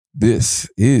This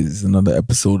is another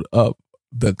episode of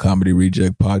the Comedy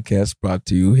Reject Podcast brought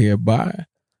to you here by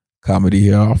Comedy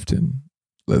Here Often.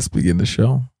 Let's begin the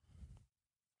show.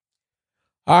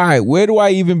 All right, where do I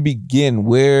even begin?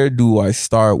 Where do I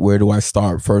start?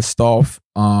 First off,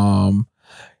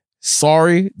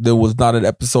 sorry there was not an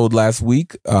episode last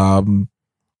week. I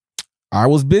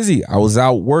was busy. I was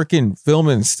out working,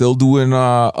 filming, still doing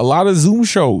a lot of Zoom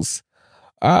shows.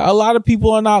 A lot of people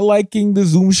are not liking the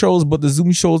Zoom shows, but the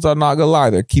Zoom shows are not gonna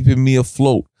lie, they're keeping me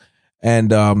afloat.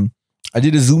 And I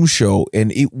did a Zoom show,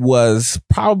 and it was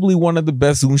probably one of the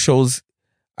best Zoom shows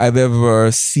I've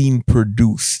ever seen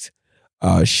produced.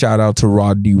 Shout out to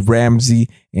Rodney Ramsey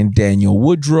and Daniel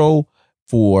Woodrow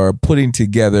for putting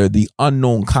together the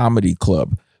Unknown Comedy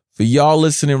Club. For y'all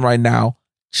listening right now,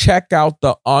 check out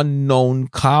the Unknown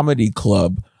Comedy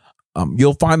Club.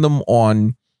 You'll find them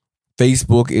on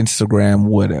Facebook, Instagram,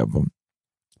 whatever.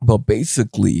 But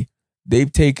basically,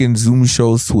 they've taken Zoom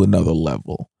shows to another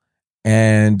level.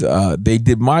 And they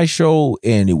did my show,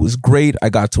 and it was great. I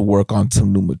got to work on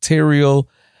some new material.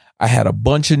 I had a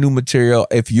bunch of new material.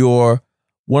 If you're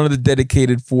one of the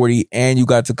dedicated 40 and you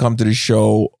got to come to the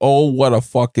show, oh, what a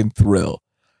fucking thrill.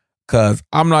 Because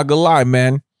I'm not going to lie,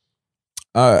 man.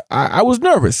 I was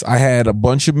nervous. I had a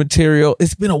bunch of material.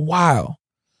 It's been a while.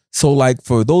 So, like,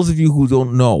 for those of you who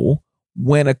don't know,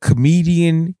 when a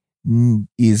comedian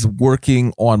is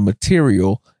working on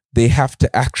material, they have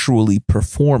to actually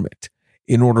perform it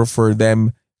in order for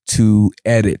them to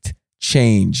edit,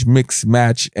 change, mix,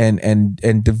 match,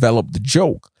 and develop the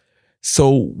joke.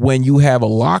 So when you have a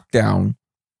lockdown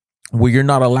where you're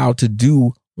not allowed to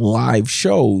do live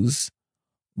shows,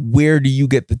 where do you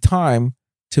get the time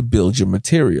to build your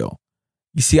material?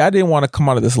 You see, I didn't want to come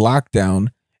out of this lockdown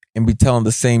and be telling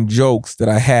the same jokes that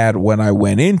I had when I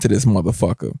went into this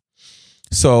motherfucker.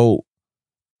 So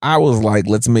I was like,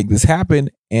 let's make this happen.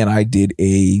 And I did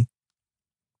write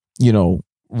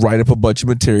up a bunch of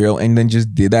material and then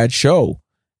just did that show.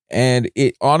 And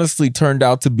it honestly turned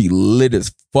out to be lit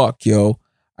as fuck, yo.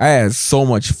 I had so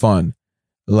much fun.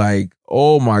 Like,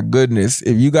 oh my goodness.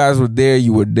 If you guys were there,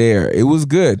 you were there. It was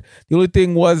good. The only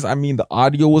thing was, the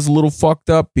audio was a little fucked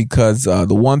up because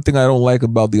the one thing I don't like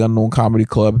about the Unknown Comedy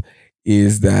Club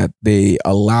is that they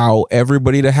allow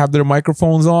everybody to have their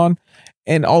microphones on.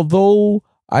 And although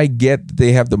I get that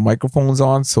they have the microphones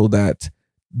on so that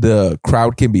the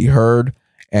crowd can be heard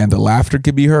and the laughter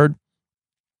can be heard,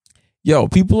 yo,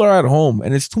 people are at home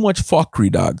and it's too much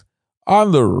fuckery, dog.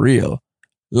 On the real.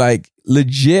 Like,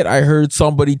 legit, I heard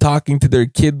somebody talking to their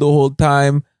kid the whole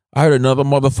time. I heard another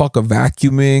motherfucker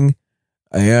vacuuming.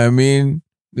 You know what I mean?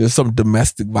 There's some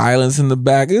domestic violence in the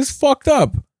back. It's fucked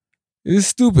up. It's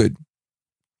stupid.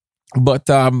 But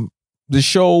the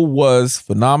show was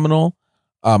phenomenal.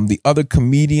 The other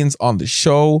comedians on the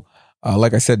show,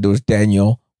 like I said, there was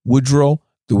Daniel Woodrow.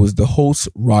 There was the host,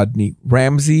 Rodney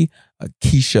Ramsey,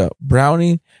 Keisha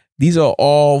Browning. These are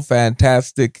all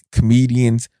fantastic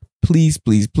comedians. Please,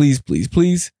 please, please, please,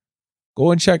 please go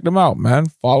and check them out, man.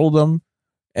 Follow them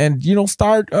and,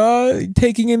 start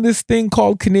taking in this thing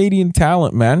called Canadian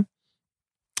talent, man.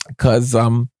 Because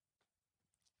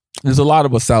there's a lot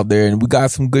of us out there and we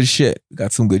got some good shit.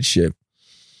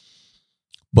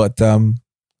 But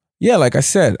yeah, like I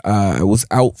said, I was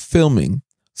out filming.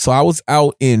 So I was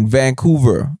out in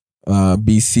Vancouver,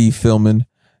 BC, filming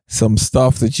some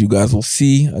stuff that you guys will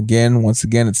see. Once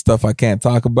again, it's stuff I can't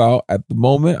talk about at the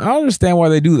moment. I understand why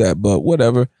they do that, but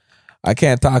whatever. I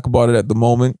can't talk about it at the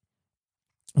moment.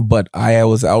 But I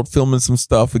was out filming some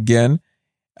stuff again.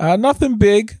 Nothing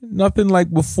big, nothing like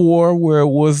before where it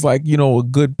was like, a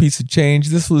good piece of change.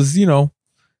 This was,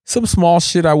 some small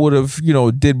shit I would have,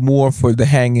 did more for the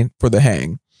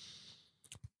hang.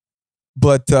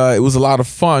 But it was a lot of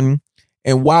fun.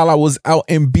 And while I was out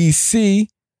in BC,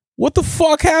 what the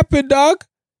fuck happened, dog?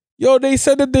 Yo, they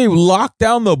said that they locked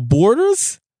down the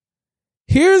borders.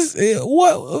 Here's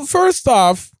what. First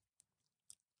off,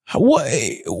 what?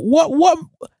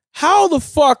 How the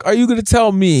fuck are you gonna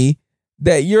tell me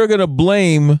that you're gonna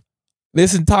blame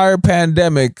this entire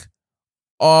pandemic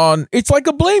on? It's like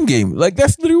a blame game. Like,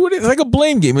 that's literally what it is. It's like a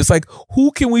blame game. It's like,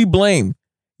 who can we blame?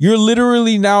 You're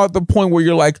literally now at the point where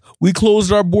you're like, we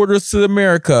closed our borders to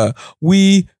America.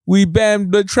 We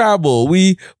banned the travel.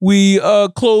 We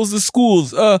closed the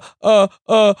schools.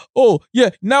 Oh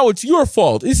yeah, now it's your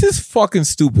fault. It's just fucking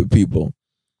stupid, people.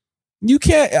 You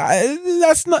can't.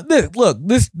 That's not this. Look,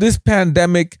 this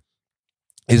pandemic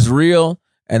is real,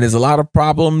 and there's a lot of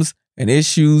problems and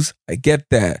issues. I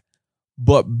get that,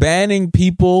 but banning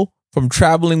people from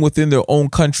traveling within their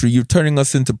own country, you're turning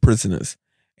us into prisoners.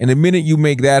 And the minute you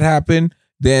make that happen,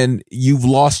 then you've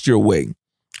lost your way.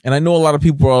 And I know a lot of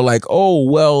people are like, oh,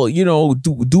 well,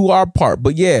 do our part.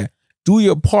 But yeah, do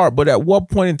your part. But at what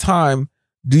point in time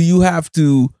do you have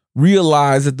to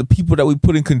realize that the people that we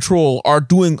put in control are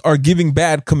giving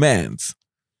bad commands?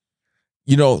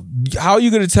 How are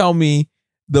you going to tell me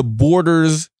the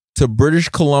borders to British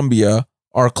Columbia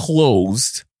are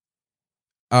closed?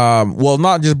 Well,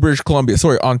 not just British Columbia,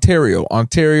 Ontario,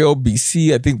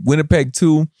 BC, I think Winnipeg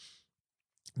too.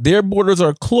 Their borders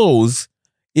are closed.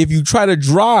 If you try to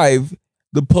drive,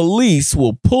 the police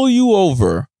will pull you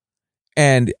over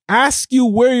and ask you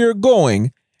where you're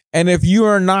going. And if you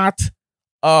are not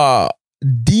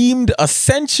deemed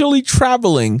essentially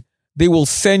traveling, they will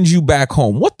send you back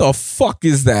home. What the fuck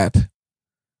is that?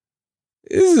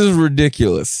 This is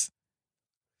ridiculous.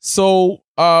 So,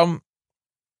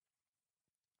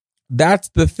 that's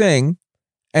the thing.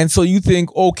 And so you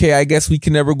think, okay, I guess we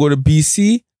can never go to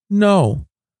BC. No,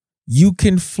 you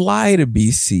can fly to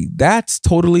BC. That's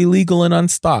totally legal and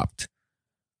unstopped.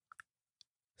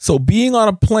 So being on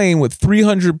a plane with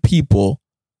 300 people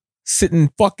sitting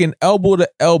fucking elbow to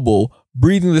elbow,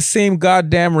 breathing the same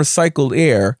goddamn recycled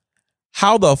air,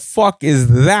 how the fuck is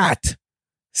that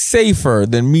safer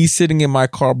than me sitting in my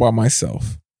car by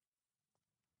myself?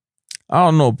 I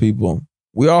don't know, people.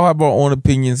 We all have our own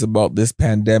opinions about this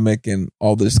pandemic and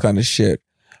all this kind of shit.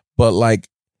 But like,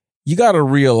 you got to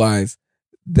realize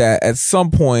that at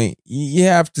some point you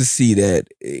have to see that.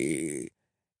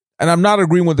 And I'm not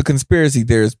agreeing with the conspiracy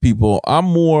theorists, people. I'm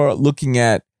more looking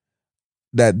at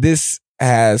that this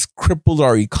has crippled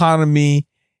our economy,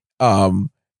 that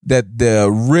the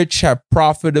rich have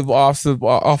profited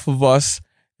off of us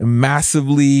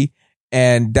massively,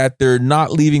 and that they're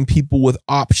not leaving people with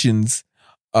options.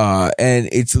 And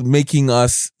it's making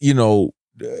us, do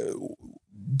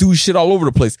shit all over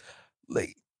the place.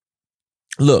 Like,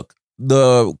 look,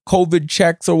 the COVID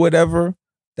checks or whatever,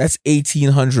 that's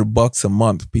 $1,800 a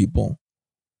month, people.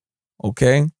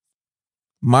 Okay.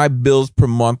 My bills per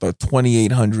month are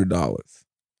 $2,800.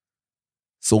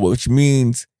 So which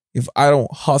means if I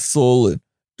don't hustle and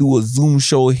do a Zoom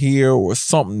show here or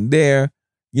something there,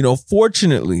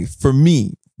 fortunately for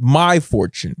me, my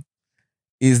fortune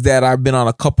is that I've been on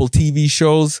a couple TV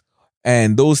shows,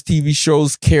 and those TV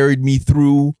shows carried me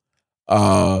through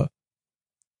the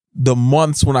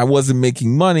months when I wasn't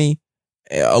making money,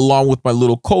 along with my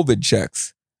little COVID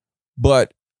checks.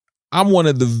 But I'm one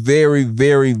of the very,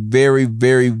 very, very,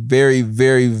 very, very,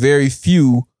 very, very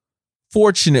few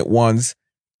fortunate ones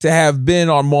to have been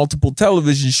on multiple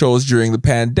television shows during the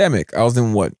pandemic. I was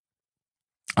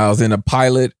in a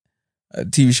pilot, a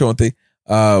TV show and thing.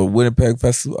 Winnipeg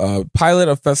Festival, pilot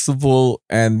of festival,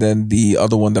 and then the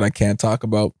other one that I can't talk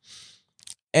about.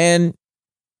 And,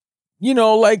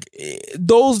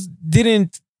 those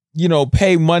didn't,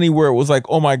 pay money where it was like,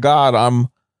 oh my God, I'm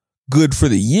good for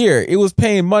the year. It was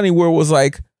paying money where it was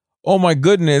like, oh my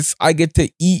goodness, I get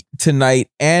to eat tonight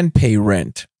and pay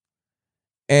rent.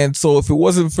 And so if it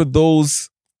wasn't for those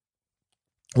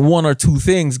one or two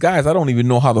things, guys, I don't even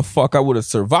know how the fuck I would have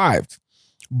survived.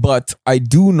 But I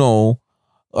do know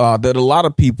that a lot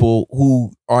of people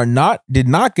who did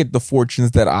not get the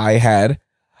fortunes that I had,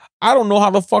 I don't know how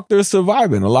the fuck they're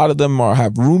surviving. A lot of them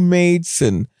have roommates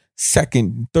and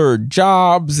second, third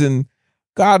jobs and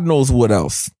God knows what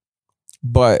else.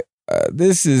 But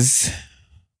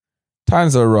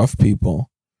times are rough, people.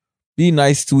 Be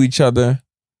nice to each other.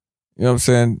 You know what I'm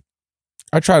saying?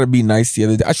 I try to be nice the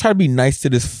other day. I try to be nice to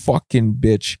this fucking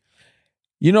bitch.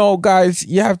 Guys,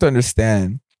 you have to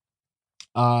understand.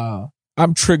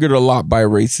 I'm triggered a lot by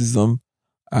racism.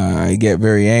 I get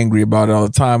very angry about it all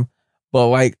the time. But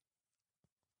like,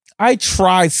 I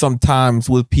try sometimes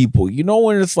with people,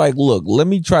 when it's like, look, let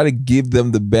me try to give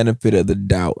them the benefit of the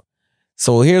doubt.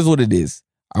 So here's what it is.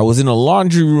 I was in a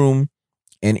laundry room,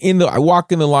 and I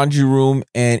walk in the laundry room,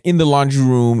 and in the laundry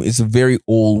room is a very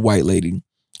old white lady.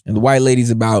 And the white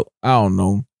lady's about, I don't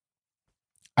know,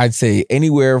 I'd say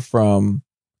anywhere from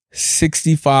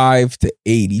 65 to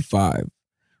 85.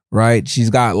 Right?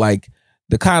 She's got like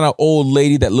the kind of old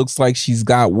lady that looks like she's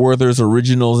got Werther's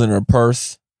Originals in her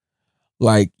purse.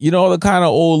 Like, the kind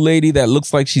of old lady that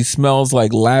looks like she smells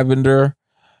like lavender.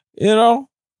 The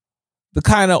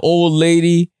kind of old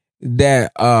lady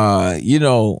that,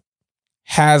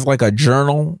 has like a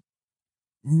journal.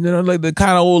 Like the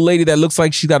kind of old lady that looks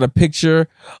like she got a picture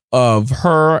of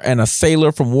her and a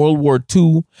sailor from World War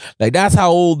II. Like, that's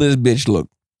how old this bitch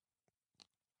looked.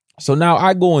 So now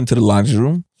I go into the laundry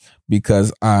room.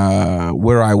 Because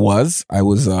where I was, there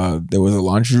was a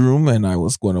laundry room, and I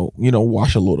was going to,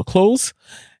 wash a load of clothes.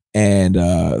 And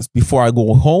before I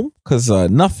go home, because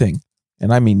nothing,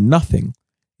 and I mean nothing,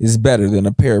 is better than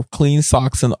a pair of clean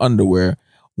socks and underwear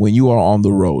when you are on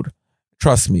the road.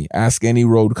 Trust me, ask any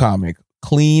road comic.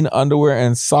 Clean underwear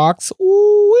and socks,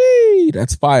 ooh-wee,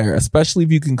 that's fire. Especially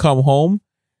if you can come home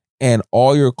and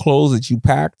all your clothes that you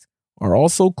packed are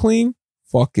also clean.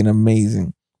 Fucking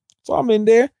amazing. So I'm in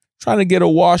there trying to get a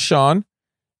wash on,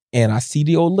 and I see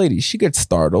the old lady. She gets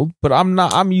startled, but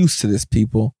I'm used to this,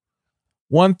 people.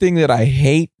 One thing that I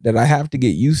hate that I have to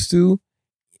get used to,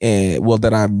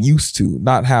 that I'm used to,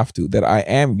 not have to, that I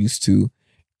am used to,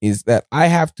 is that I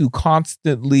have to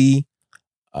constantly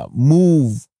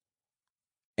move,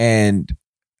 and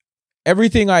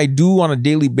everything I do on a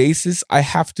daily basis, I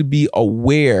have to be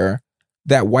aware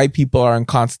that white people are in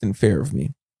constant fear of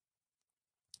me.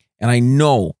 And I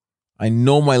know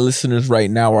my listeners right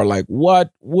now are like,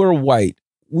 what? We're white.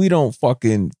 We don't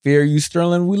fucking fear you,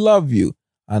 Sterling. We love you.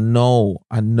 I know.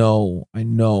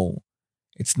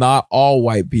 It's not all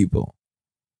white people.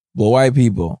 But white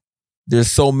people, there's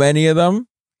so many of them.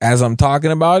 As I'm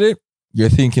talking about it, you're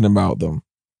thinking about them.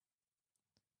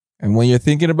 And when you're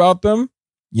thinking about them,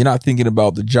 you're not thinking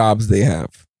about the jobs they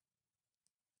have.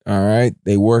 All right?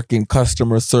 They work in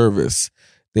customer service.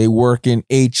 They work in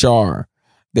HR.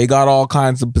 They got all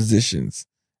kinds of positions.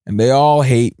 And they all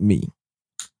hate me.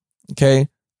 Okay?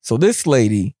 So this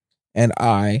lady and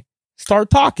I start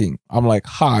talking. I'm like,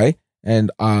 hi.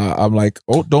 And I'm like,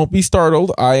 oh, don't be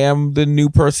startled. I am the new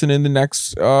person in the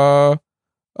next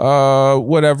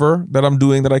whatever that I'm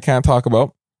doing that I can't talk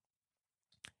about.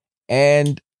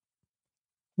 And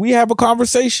we have a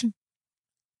conversation.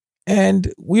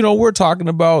 And, we're talking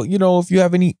about, if you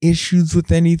have any issues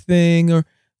with anything, or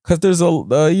because there's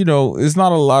it's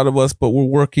not a lot of us, but we're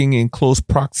working in close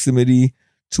proximity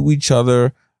to each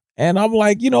other. And I'm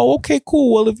like, okay,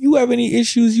 cool. Well, if you have any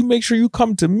issues, you make sure you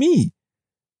come to me.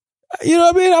 You know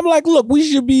what I mean? I'm like, look,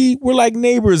 we're like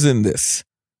neighbors in this.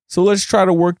 So let's try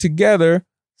to work together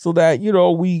so that,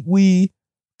 we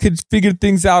could figure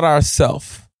things out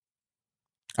ourselves.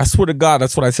 I swear to God,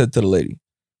 that's what I said to the lady.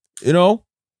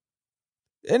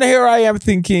 And here I am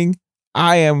thinking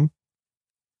I am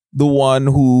the one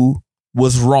who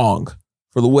was wrong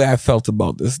for the way I felt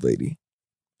about this lady.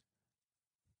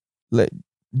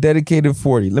 Dedicated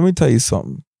 40. Let me tell you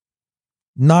something.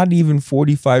 Not even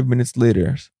 45 minutes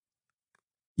later,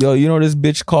 yo, this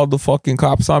bitch called the fucking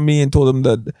cops on me and told them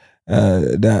that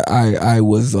I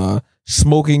was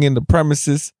smoking in the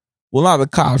premises. Well, not the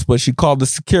cops, but she called the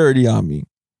security on me.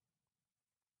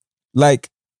 Like,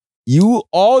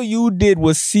 all you did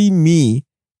was see me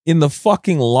in the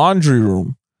fucking laundry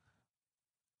room.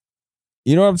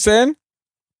 You know what I'm saying?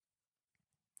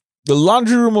 The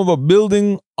laundry room of a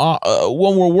building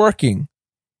when we're working.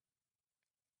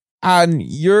 And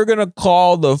you're going to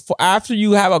call after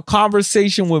you have a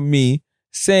conversation with me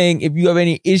saying, if you have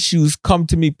any issues, come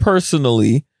to me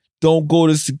personally. Don't go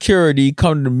to security.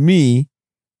 Come to me.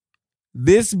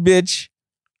 This bitch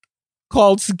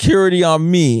called security on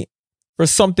me for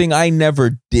something I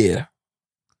never did.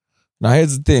 Now,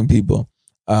 here's the thing, people.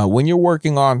 When you're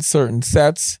working on certain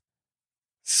sets,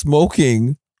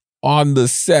 smoking on the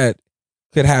set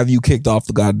could have you kicked off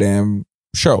the goddamn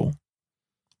show.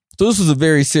 So this was a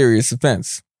very serious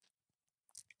offense.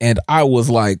 And I was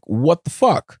like, what the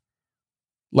fuck?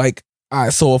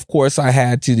 So of course I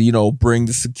had to, bring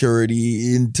the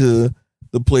security into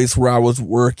the place where I was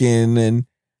working and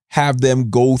have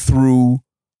them go through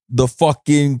the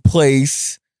fucking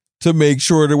place to make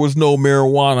sure there was no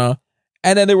marijuana.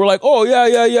 And then they were like, oh,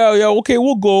 yeah. Okay,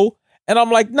 we'll go. And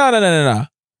I'm like, no.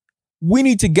 We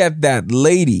need to get that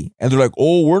lady. And they're like,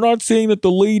 oh, we're not saying that the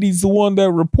lady's the one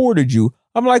that reported you.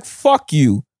 I'm like, fuck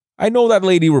you. I know that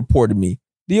lady reported me.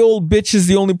 The old bitch is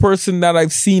the only person that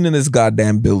I've seen in this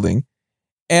goddamn building.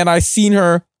 And I seen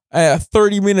her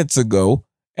 30 minutes ago.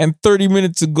 And 30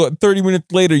 minutes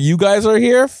later, you guys are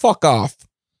here? Fuck off.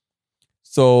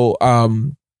 So I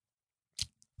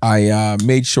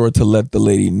made sure to let the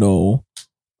lady know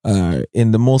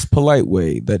in the most polite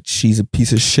way that she's a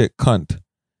piece of shit cunt.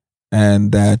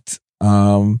 And that,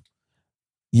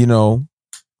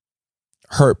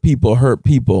 hurt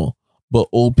people, but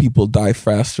old people die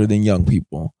faster than young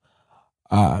people.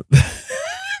 That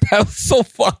was so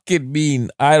fucking mean.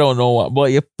 I don't know what,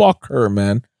 but you fuck her,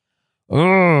 man.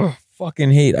 Ugh,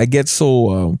 fucking hate. I get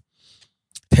so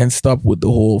tensed up with the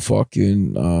whole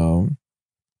fucking,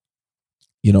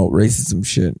 racism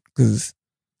shit, because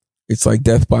it's like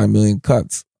death by a million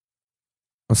cuts.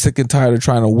 I'm sick and tired of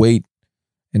trying to wait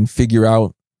and figure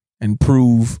out and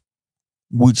prove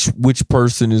which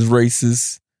person is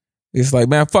racist. It's like,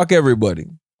 man, fuck everybody.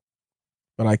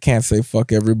 But I can't say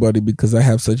fuck everybody because I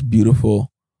have such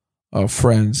beautiful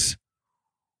friends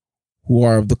who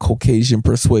are of the Caucasian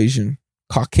persuasion.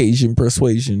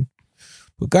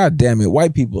 But But God damn it,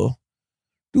 white people,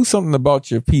 do something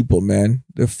about your people, man.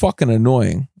 They're fucking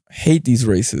annoying. I hate these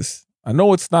racists. I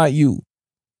know it's not you.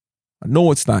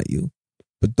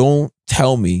 But don't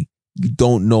tell me you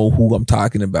don't know who I'm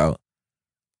talking about.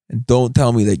 And don't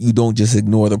tell me that you don't just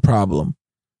ignore the problem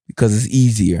because it's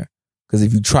easier. Because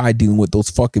if you try dealing with those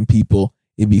fucking people,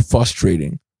 it'd be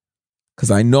frustrating. Because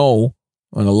I know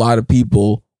when a lot of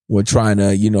people were trying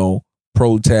to,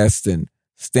 protest and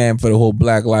stand for the whole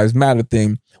Black Lives Matter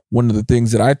thing, one of the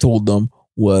things that I told them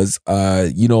was,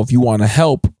 if you want to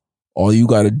help, all you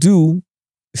got to do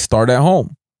is start at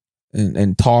home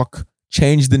and talk,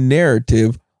 change the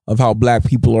narrative of how Black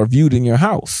people are viewed in your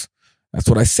house. That's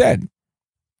what I said.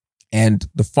 And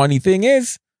the funny thing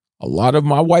is, a lot of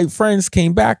my white friends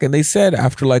came back and they said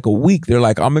after like a week, they're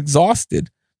like, I'm exhausted.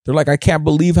 They're like, I can't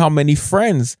believe how many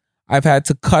friends I've had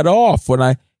to cut off, when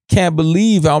I can't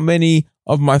believe how many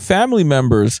of my family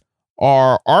members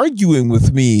are arguing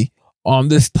with me on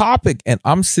this topic. And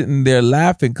I'm sitting there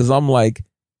laughing because I'm like,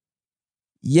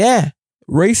 yeah,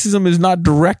 racism is not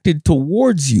directed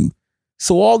towards you.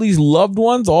 So all these loved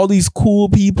ones, all these cool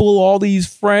people, all these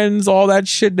friends, all that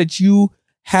shit that you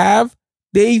have,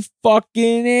 they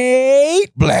fucking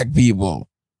hate Black people.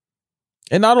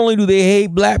 And not only do they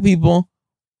hate Black people,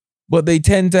 but they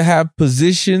tend to have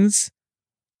positions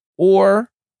or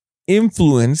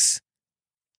influence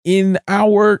in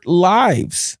our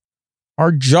lives,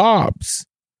 our jobs.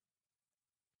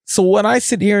 So when I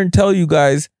sit here and tell you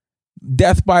guys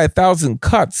death by 1,000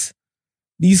 cuts,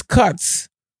 these cuts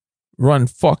run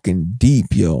fucking deep,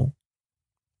 yo.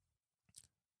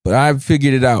 But I've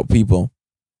figured it out, people.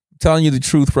 I'm telling you the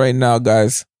truth right now,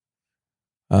 guys.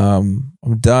 I'm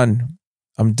done.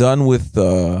 I'm done with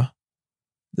the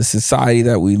society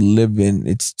that we live in.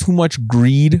 It's too much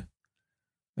greed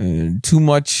and too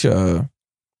much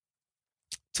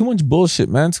bullshit,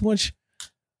 man. Too much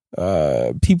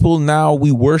people now.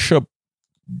 We worship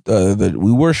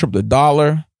the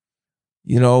dollar.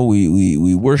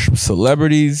 We worship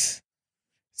celebrities.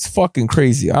 It's fucking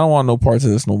crazy. I don't want no parts of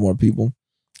this no more, people.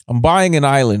 I'm buying an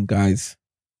island, guys.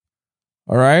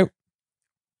 All right?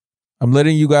 I'm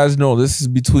letting you guys know this is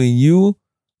between you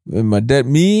and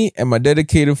me and my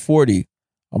dedicated 40.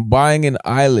 I'm buying an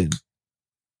island.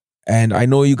 And I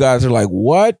know you guys are like,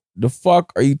 what the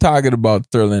fuck are you talking about,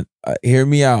 Sterling? Hear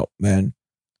me out, man.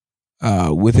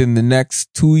 Within the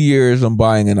next 2 years, I'm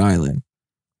buying an island.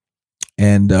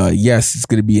 And yes, it's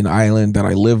going to be an island that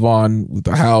I live on with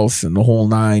a house and the whole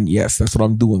nine. Yes, that's what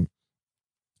I'm doing.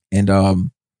 And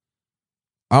I'm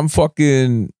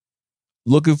fucking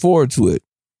looking forward to it.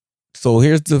 So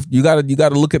here's you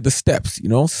gotta look at the steps,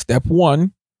 Step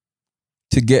one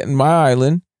to get in my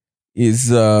island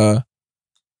is I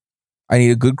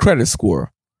need a good credit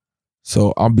score.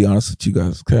 So I'll be honest with you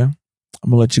guys, okay? I'm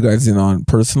gonna let you guys in on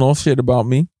personal shit about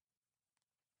me.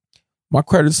 My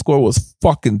credit score was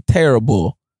fucking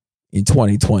terrible in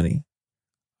 2020.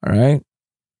 All right?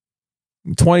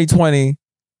 In 2020,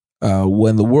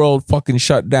 when the world fucking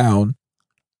shut down,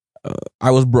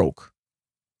 I was broke.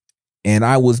 And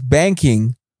I was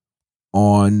banking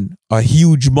on a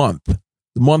huge month.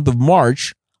 The month of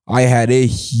March, I had a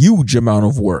huge amount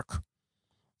of work.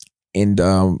 And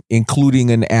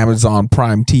including an Amazon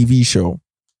Prime TV show.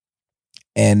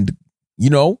 And,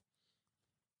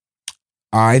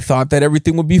 I thought that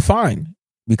everything would be fine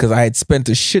because I had spent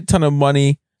a shit ton of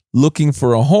money looking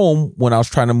for a home when I was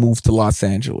trying to move to Los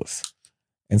Angeles.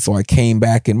 And so I came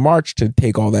back in March to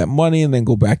take all that money and then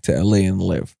go back to LA and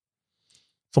live.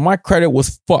 So my credit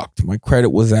was fucked. My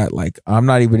credit was at I'm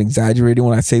not even exaggerating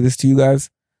when I say this to you guys.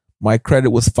 My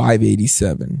credit was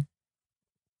 587.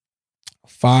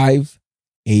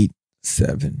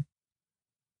 587.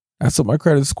 That's what my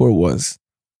credit score was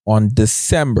on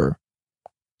December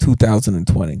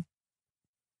 2020.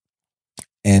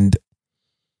 And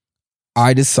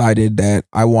I decided that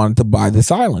I wanted to buy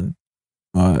this island.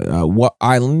 What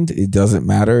island? It doesn't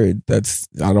matter. I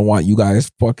don't want you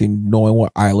guys fucking knowing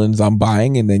what islands I'm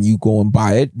buying and then you go and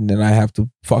buy it and then I have to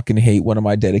fucking hate one of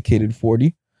my dedicated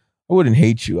 40. I wouldn't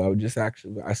hate you. I would just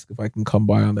actually ask if I can come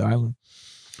by on the island.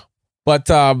 But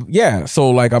yeah,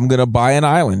 so I'm gonna buy an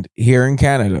island here in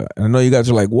Canada. And I know you guys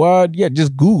are like, what? Yeah,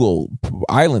 just Google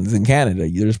islands in Canada.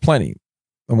 There's plenty.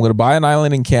 I'm gonna buy an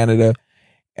island in Canada.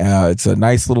 It's a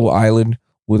nice little island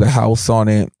with a house on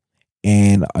it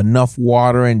and enough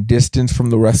water and distance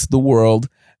from the rest of the world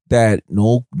that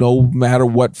no matter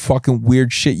what fucking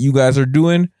weird shit you guys are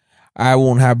doing, I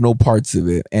won't have no parts of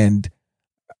it. And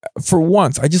for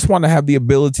once, I just want to have the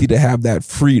ability to have that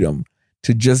freedom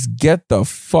to just get the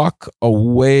fuck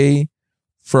away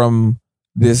from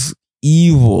this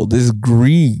evil, this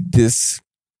greed, this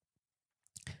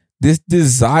this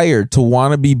desire to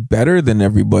want to be better than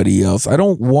everybody else. I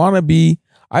don't want to be,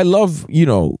 I love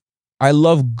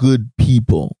good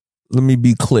people. Let me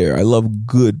be clear. I love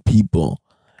good people.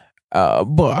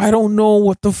 But I don't know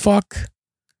what the fuck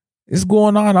is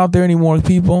going on out there anymore,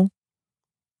 people.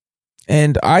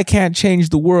 And I can't change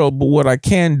the world, but what I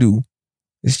can do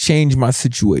is change my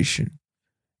situation.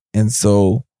 And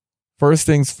so, first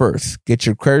things first, get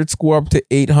your credit score up to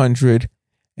 800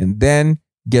 and then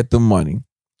get the money.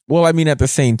 Well, I mean, at the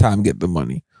same time, get the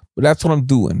money. But that's what I'm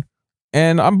doing.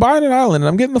 And I'm buying an island and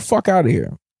I'm getting the fuck out of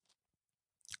here.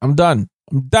 I'm done.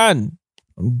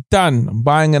 I'm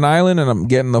buying an island and I'm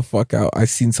getting the fuck out. I've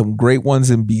seen some great ones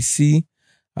in BC.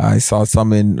 I saw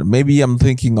some in, maybe I'm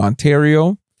thinking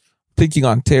Ontario.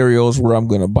 Ontario is where I'm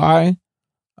going to buy.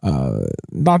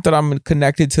 Not that I'm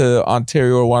connected to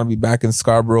Ontario or want to be back in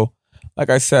Scarborough. Like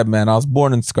I said, man, I was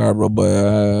born in Scarborough, but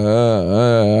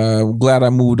I'm glad I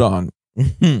moved on.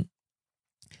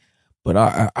 But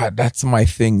I that's my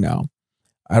thing now.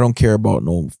 I don't care about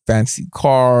no fancy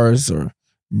cars or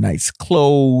nice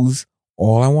clothes.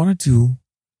 All I want to do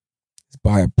is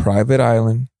buy a private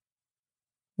island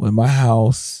with my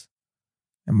house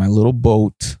and my little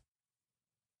boat.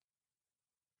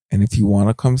 And if you want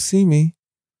to come see me,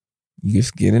 you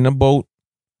just get in a boat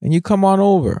and you come on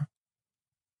over.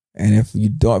 And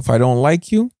if I don't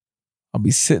like you, I'll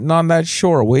be sitting on that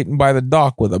shore waiting by the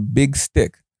dock with a big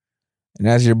stick. And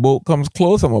as your boat comes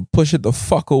close, I'm going to push it the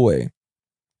fuck away.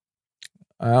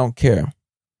 I don't care.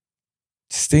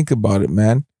 Just think about it,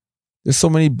 man. There's so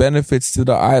many benefits to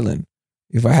the island.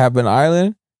 If I have an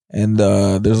island and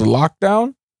there's a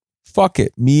lockdown, fuck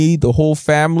it. Me, the whole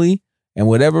family, and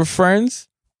whatever friends,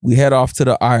 we head off to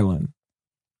the island.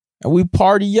 And we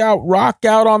party out, rock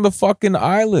out on the fucking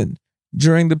island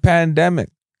during the pandemic.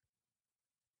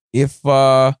 If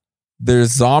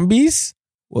there's zombies,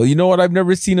 well, you know what I've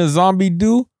never seen a zombie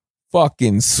do?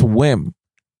 Fucking swim.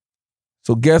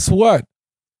 So guess what?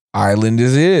 Island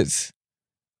is.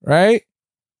 Right?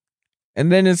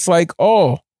 And then it's like,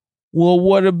 oh, well,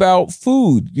 what about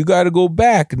food? You got to go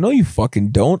back. No, you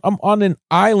fucking don't. I'm on an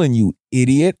island, you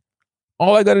idiot.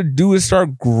 All I got to do is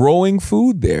start growing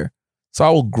food there. So I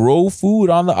will grow food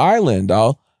on the island.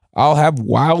 I'll have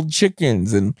wild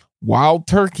chickens and wild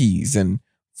turkeys and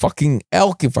fucking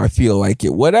elk if I feel like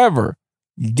it. Whatever.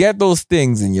 You get those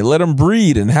things and you let them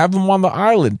breed and have them on the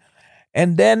island.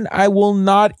 And then I will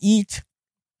not eat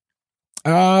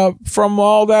from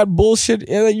all that bullshit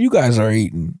that you guys are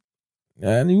eating.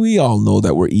 And we all know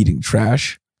that we're eating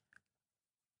trash.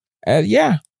 And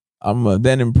yeah, I'm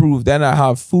then improved. Then I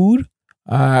have food.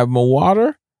 I have my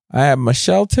water. I have my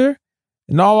shelter.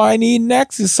 And all I need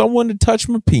next is someone to touch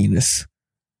my penis.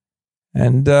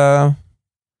 And, that's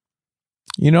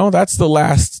the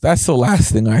last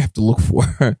thing I have to look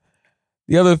for.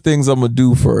 The other things I'm going to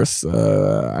do first.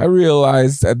 I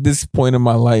realized at this point in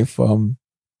my life,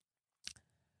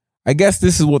 I guess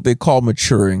this is what they call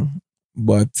maturing.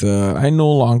 But I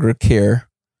no longer care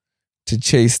to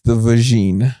chase the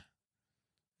vagine.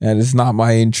 That is not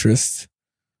my interest.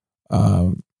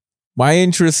 My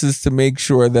interest is to make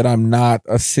sure that I'm not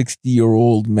a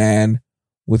 60-year-old man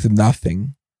with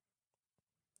nothing.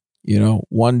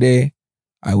 One day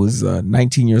I was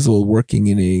 19 years old working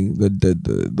in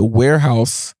the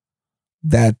warehouse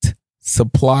that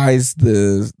supplies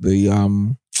the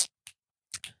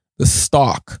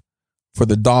stock for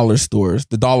the dollar stores,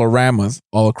 the Dollaramas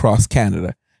all across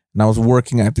Canada. And I was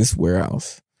working at this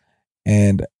warehouse.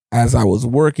 And as I was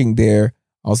working there,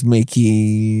 I was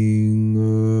making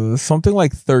something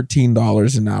like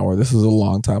 $13 an hour. This was a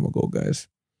long time ago, guys.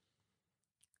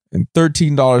 And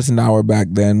 $13 an hour back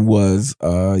then was,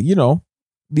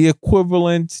 the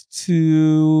equivalent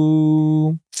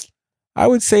to, I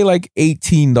would say like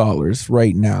 $18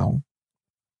 right now.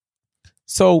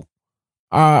 So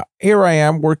here I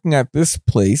am working at this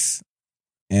place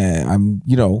and I'm,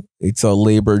 it's a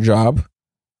labor job.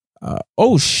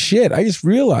 Oh shit, I just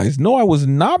realized, no, I was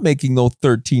not making no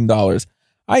 $13.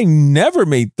 I never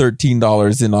made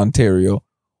 $13 in Ontario.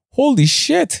 Holy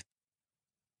shit.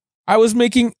 I was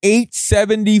making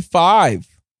 $8.75.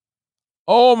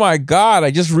 Oh my God,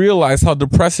 I just realized how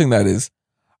depressing that is.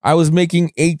 I was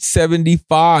making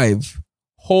 $8.75.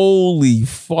 Holy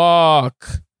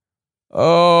fuck.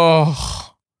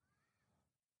 Oh.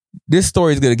 This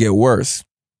story is going to get worse.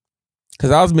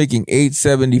 Because I was making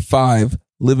 $8.75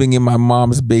 living in my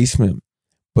mom's basement.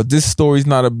 But this story's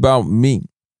not about me.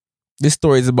 This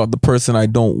story is about the person I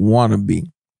don't want to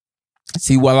be.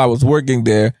 See, while I was working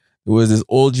there was this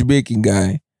old Jamaican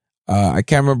guy. I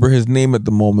can't remember his name at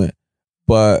the moment.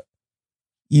 But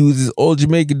he was this old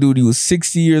Jamaican dude. He was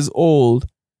 60 years old.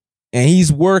 and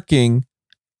he's working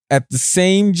at the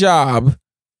same job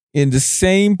in the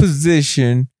same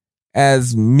position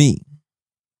as me.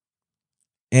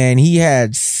 And he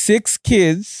had 6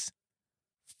 kids,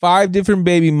 5 different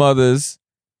baby mothers,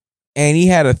 and he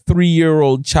had a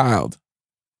 3-year-old child.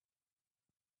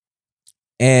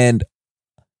 And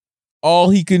all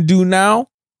he can do now,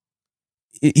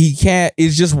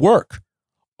 is just work.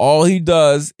 All he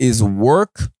does is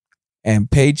work and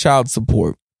pay child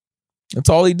support. That's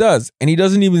all he does. And he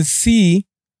doesn't even see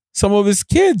some of his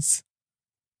kids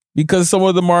because some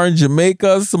of them are in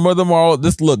Jamaica. Some of them are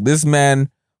this man,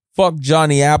 fuck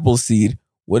Johnny Appleseed.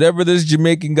 Whatever this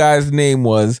Jamaican guy's name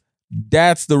was,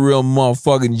 that's the real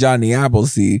motherfucking Johnny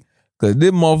Appleseed. Because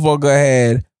this motherfucker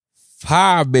had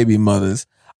 5 baby mothers.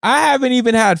 I haven't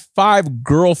even had 5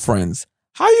 girlfriends.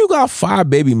 How you got 5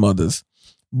 baby mothers?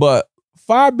 But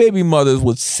 5 baby mothers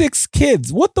with 6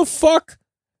 kids. What the fuck?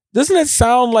 Doesn't it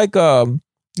sound like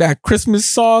that Christmas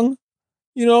song?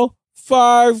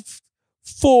 5,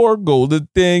 4 golden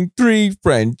thing, 3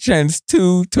 French hens,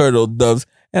 2 turtle doves,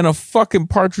 and a fucking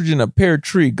partridge in a pear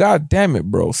tree. God damn it,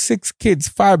 bro. 6 kids,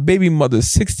 5 baby mothers,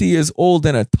 60 years old,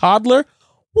 and a toddler?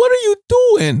 What are you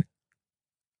doing?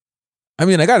 I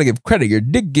mean, I gotta give credit. Your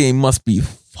dick game must be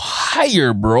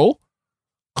fire, bro.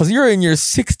 Because you're in your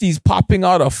 60s popping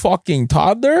out a fucking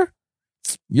toddler?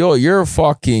 Yo, you're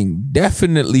fucking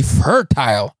definitely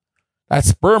fertile. That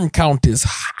sperm count is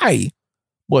high.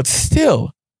 But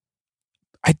still,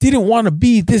 I didn't want to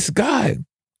be this guy. I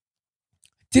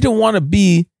didn't want to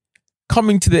be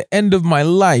coming to the end of my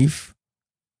life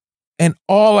and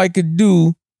all I could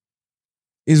do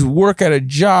is work at a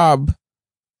job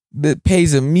that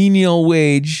pays a menial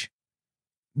wage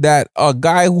that a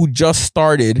guy who just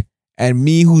started and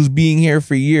me who's being here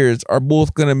for years are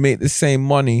both going to make the same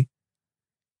money.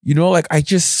 I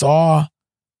just saw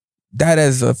that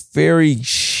as a very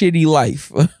shitty life.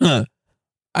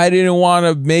 I didn't want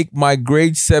to make my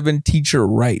grade 7 teacher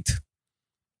right.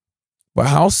 But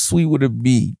how sweet would it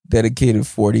be, Dedicated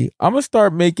 40? I'm going to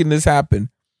start making this happen.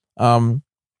 But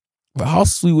how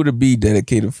sweet would it be,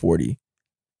 Dedicated 40?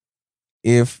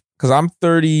 Because I'm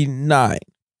 39. I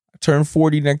turn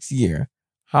 40 next year.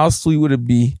 How sweet would it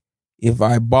be if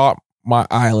I bought my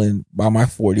island by my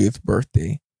 40th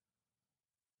birthday?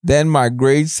 Then my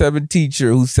grade 7 teacher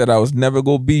who said I was never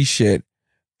going to be shit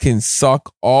can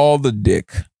suck all the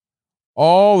dick.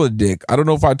 All the dick. I don't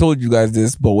know if I told you guys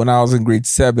this, but when I was in grade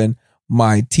 7,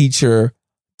 my teacher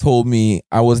told me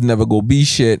I was never going to be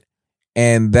shit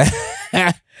and that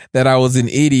that I was an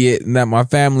idiot and that my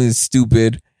family is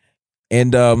stupid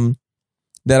and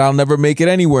that I'll never make it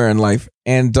anywhere in life.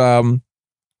 And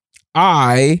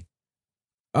I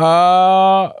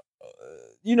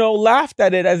laughed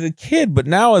at it as a kid, but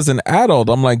now as an adult,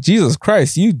 I'm like, Jesus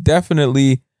Christ, you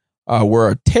definitely were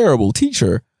a terrible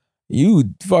teacher.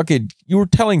 You were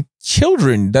telling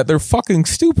children that they're fucking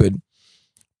stupid.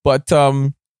 But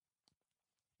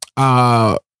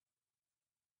I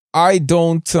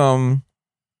don't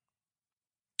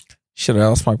shit, I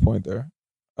lost my point there.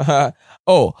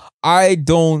 I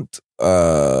don't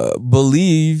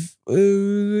believe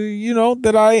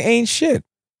that I ain't shit.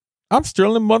 I'm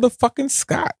Sterling motherfucking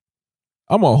Scott.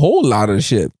 I'm a whole lot of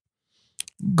shit.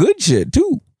 Good shit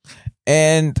too.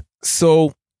 And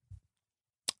so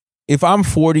if I'm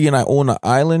 40 and I own an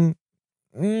island,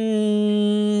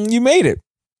 you made it.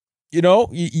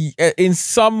 In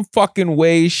some fucking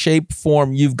way, shape,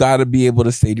 form, you've got to be able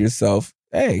to say to yourself,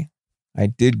 hey, I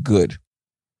did good.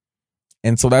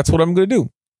 And so that's what I'm going to do.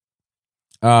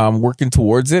 I'm working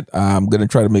towards it. I'm going to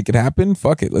try to make it happen.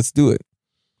 Fuck it. Let's do it.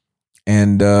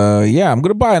 And I'm going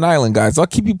to buy an island, guys. I'll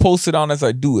keep you posted on as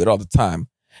I do it all the time.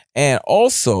 And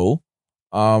also,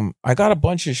 I got a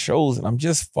bunch of shows and I'm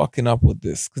just fucking up with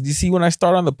this. Because you see, when I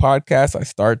start on the podcast, I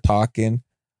start talking.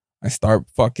 I start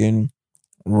fucking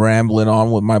rambling on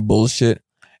with my bullshit.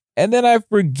 And then I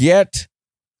forget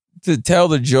to tell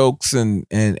the jokes and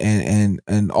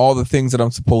all the things that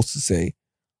I'm supposed to say.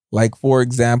 Like, for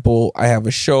example, I got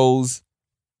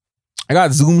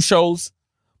Zoom shows,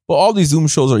 but all these Zoom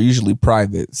shows are usually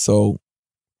private. So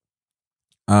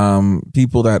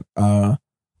people that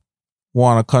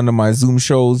want to come to my Zoom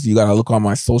shows, you got to look on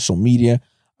my social media.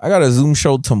 I got a Zoom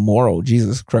show tomorrow.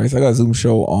 Jesus Christ. I got a Zoom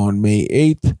show on May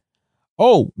 8th.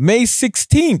 Oh, May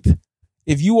 16th.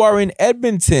 If you are in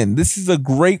Edmonton, this is a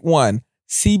great one.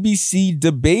 CBC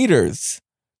Debaters.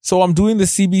 So I'm doing the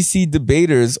CBC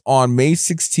Debaters on May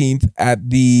 16th at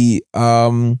the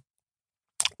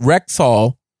Rex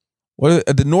Hall,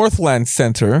 at the Northland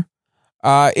Center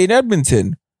in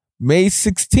Edmonton. May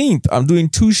 16th, I'm doing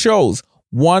 2 shows.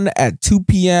 One at 2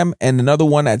 p.m. and another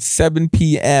one at 7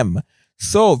 p.m.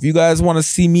 So if you guys want to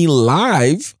see me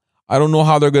live, I don't know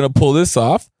how they're going to pull this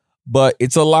off, but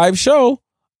it's a live show.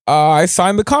 I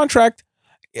signed the contract.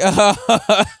 May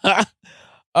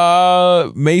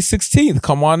 16th.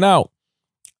 Come on out.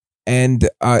 And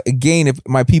again, if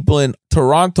my people in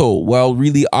Toronto, well,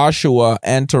 really Oshawa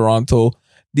and Toronto,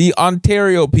 the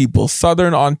Ontario people,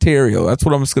 Southern Ontario, that's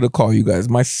what I'm just going to call you guys.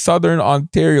 My Southern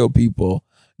Ontario people,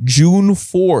 June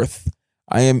 4th,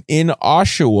 I am in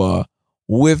Oshawa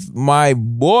with my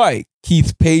boy,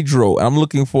 Keith Pedro. And I'm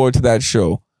looking forward to that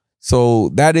show. So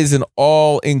that is an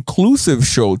all-inclusive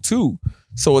show too.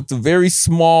 So it's a very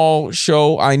small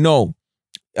show. I know.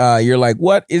 You're like,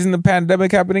 what? Isn't the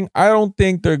pandemic happening? I don't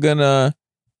think they're gonna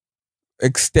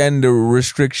extend the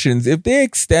restrictions. If they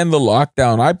extend the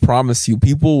lockdown, I promise you,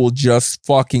 people will just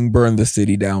fucking burn the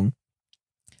city down.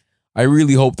 I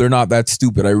really hope they're not that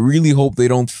stupid. I really hope they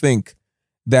don't think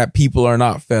that people are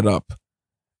not fed up.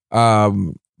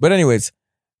 But anyways,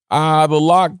 the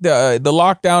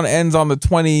lockdown ends on the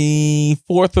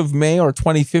 24th of May or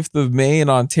 25th of May in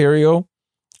Ontario.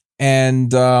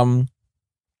 And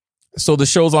so the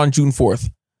show's on June 4th.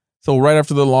 So right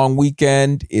after the long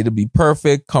weekend, it'll be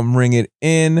perfect. Come ring it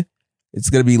in. It's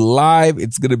going to be live.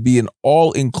 It's going to be an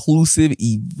all-inclusive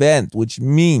event, which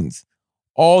means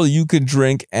all you can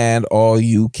drink and all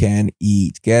you can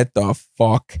eat. Get the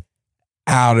fuck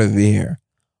out of there.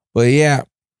 But yeah,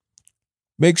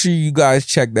 make sure you guys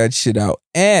check that shit out.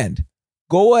 And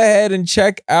go ahead and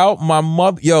check out my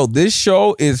mother. Yo, this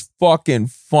show is fucking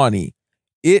funny.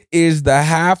 It is the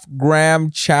Half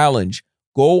Gram Challenge.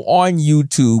 Go on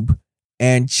YouTube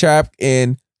and check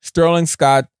in Sterling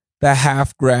Scott, the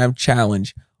Half Gram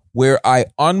Challenge, where I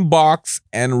unbox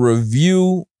and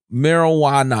review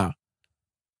marijuana.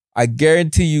 I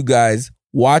guarantee you guys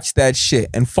watch that shit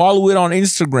and follow it on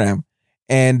Instagram.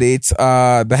 And it's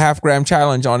the Half Gram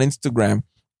Challenge on Instagram.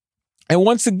 And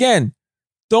once again,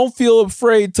 don't feel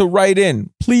afraid to write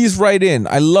in. Please write in.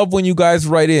 I love when you guys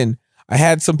write in. I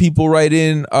had some people write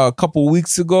in a couple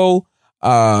weeks ago.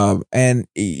 And,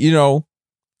 you know,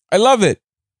 I love it.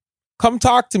 Come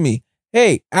talk to me.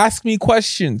 Hey, ask me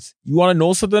questions. You want to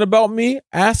know something about me?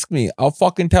 Ask me. I'll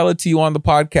fucking tell it to you on the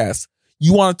podcast.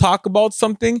 You want to talk about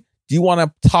something? Do you want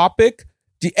a topic?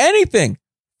 Anything?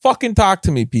 Fucking talk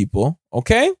to me, people.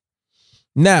 Okay?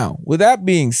 Now, with that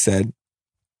being said,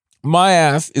 my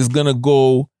ass is going to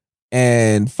go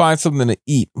and find something to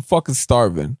eat. I'm fucking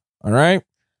starving. All right?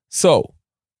 So,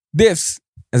 this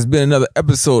has been another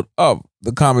episode of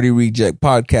the Comedy Reject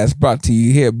Podcast, brought to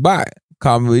you here by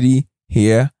Comedy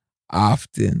Here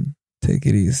Often. Take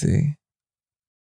it easy.